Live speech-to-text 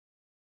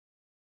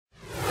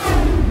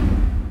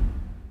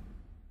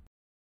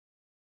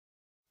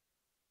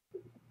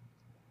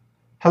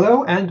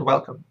Hello and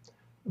welcome.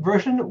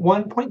 Version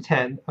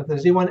 1.10 of the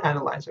Z1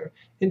 Analyzer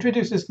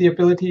introduces the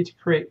ability to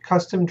create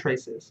custom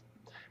traces.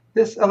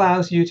 This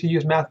allows you to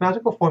use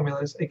mathematical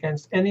formulas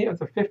against any of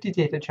the 50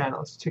 data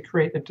channels to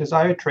create a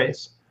desired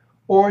trace,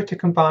 or to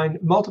combine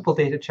multiple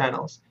data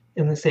channels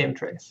in the same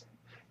trace.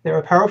 They're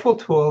a powerful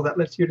tool that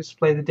lets you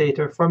display the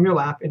data from your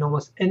lab in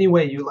almost any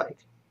way you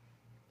like.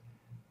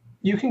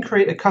 You can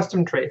create a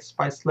custom trace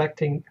by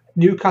selecting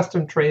New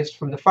Custom Trace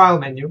from the File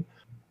menu,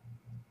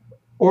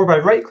 or by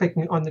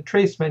right-clicking on the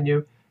Trace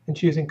menu and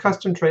choosing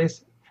Custom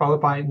Trace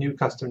followed by New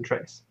Custom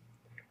Trace.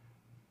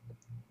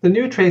 The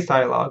new Trace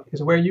dialog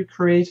is where you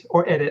create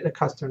or edit a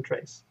custom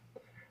trace.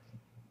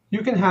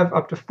 You can have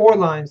up to 4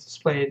 lines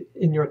displayed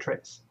in your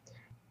trace.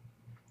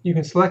 You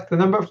can select the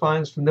number of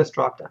lines from this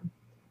dropdown.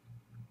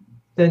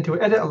 Then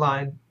to edit a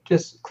line,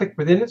 just click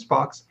within its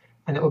box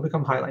and it will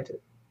become highlighted.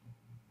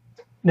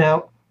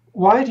 Now,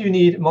 why do you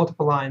need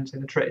multiple lines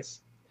in a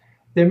trace?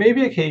 There may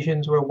be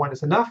occasions where one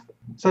is enough,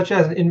 such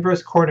as an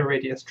inverse corner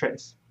radius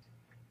trace.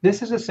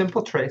 This is a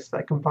simple trace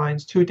that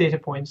combines 2 data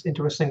points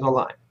into a single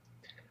line.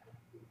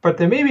 But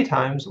there may be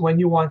times when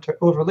you want to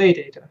overlay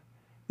data.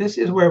 This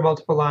is where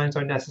multiple lines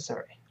are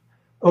necessary.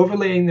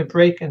 Overlaying the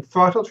brake and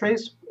throttle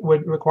trace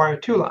would require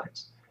 2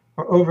 lines,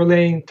 or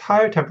overlaying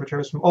tire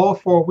temperatures from all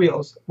 4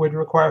 wheels would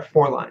require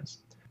 4 lines.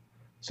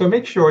 So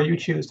make sure you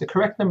choose the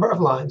correct number of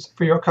lines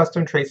for your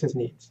custom trace's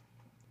needs.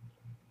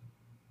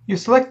 You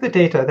select the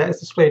data that is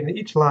displayed in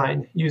each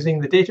line using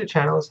the data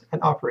channels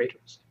and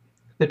operators.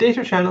 The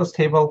data channels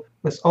table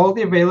lists all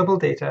the available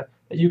data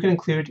that you can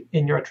include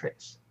in your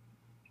trace.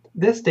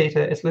 This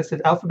data is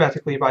listed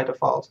alphabetically by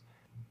default,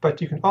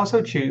 but you can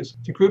also choose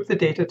to group the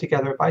data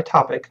together by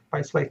topic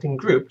by selecting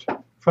Grouped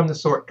from the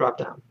Sort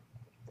dropdown.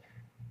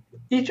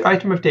 Each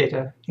item of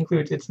data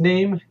includes its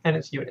name and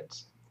its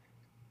units.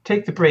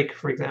 Take the brake,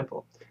 for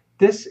example.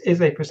 This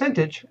is a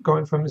percentage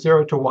going from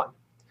 0 to 1.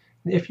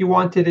 If you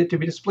wanted it to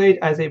be displayed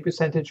as a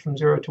percentage from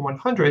 0 to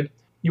 100,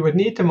 you would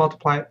need to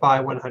multiply it by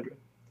 100.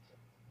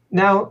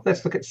 Now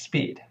let's look at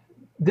speed.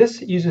 This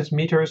uses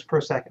meters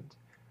per second.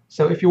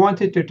 So if you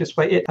wanted to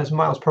display it as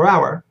miles per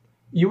hour,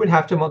 you would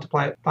have to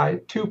multiply it by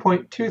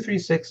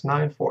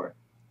 2.23694.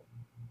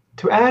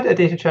 To add a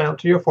data channel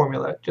to your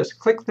formula, just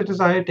click the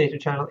desired data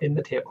channel in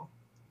the table.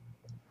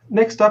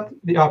 Next up,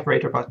 the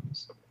operator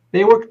buttons.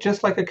 They work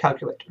just like a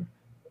calculator.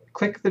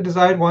 Click the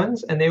desired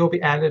ones and they will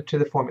be added to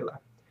the formula.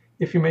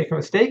 If you make a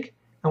mistake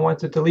and want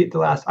to delete the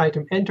last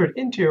item entered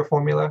into your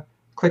formula,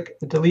 click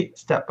the Delete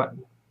Step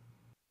button.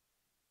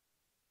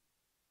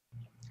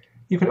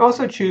 You can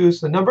also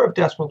choose the number of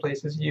decimal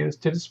places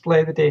used to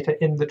display the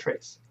data in the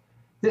trace.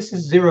 This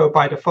is 0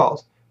 by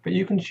default, but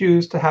you can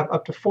choose to have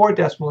up to 4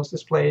 decimals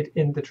displayed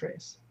in the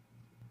trace.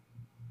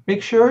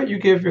 Make sure you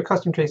give your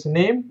custom trace a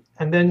name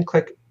and then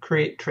click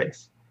Create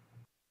Trace.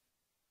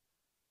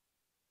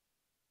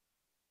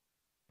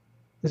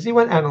 The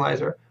Z1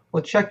 Analyzer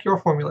will check your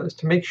formulas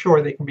to make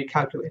sure they can be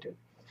calculated.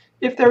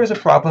 If there is a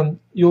problem,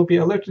 you will be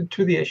alerted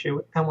to the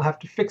issue and will have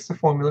to fix the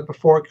formula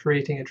before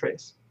creating a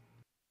trace.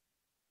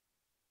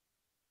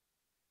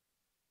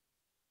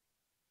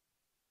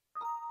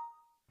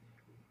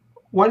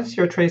 Once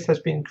your trace has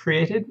been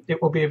created, it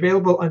will be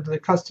available under the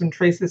Custom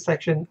Traces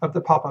section of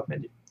the pop-up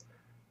menu.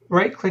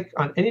 Right-click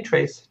on any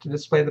trace to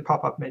display the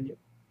pop-up menu.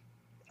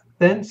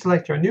 Then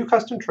select your new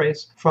custom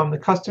trace from the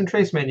Custom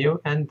Trace menu,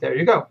 and there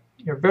you go.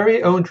 Your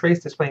very own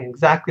trace displaying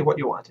exactly what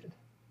you wanted.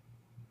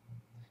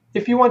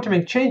 If you want to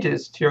make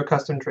changes to your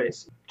custom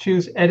trace,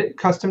 choose Edit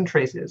Custom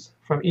Traces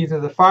from either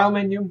the File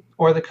menu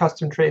or the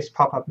Custom Trace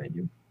pop-up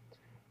menu.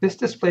 This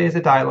displays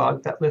a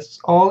dialog that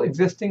lists all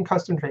existing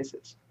custom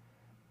traces.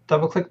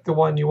 Double-click the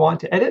one you want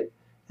to edit,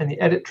 and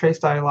the Edit Trace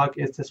dialog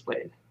is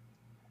displayed.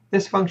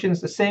 This functions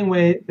the same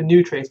way the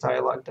new Trace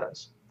dialog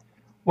does.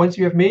 Once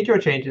you have made your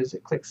changes,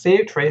 click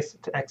Save Trace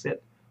to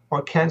exit,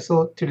 or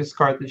Cancel to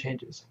discard the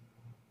changes.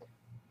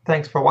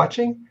 Thanks for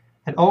watching,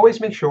 and always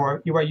make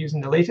sure you are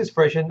using the latest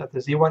version of the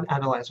Z1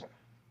 Analyzer.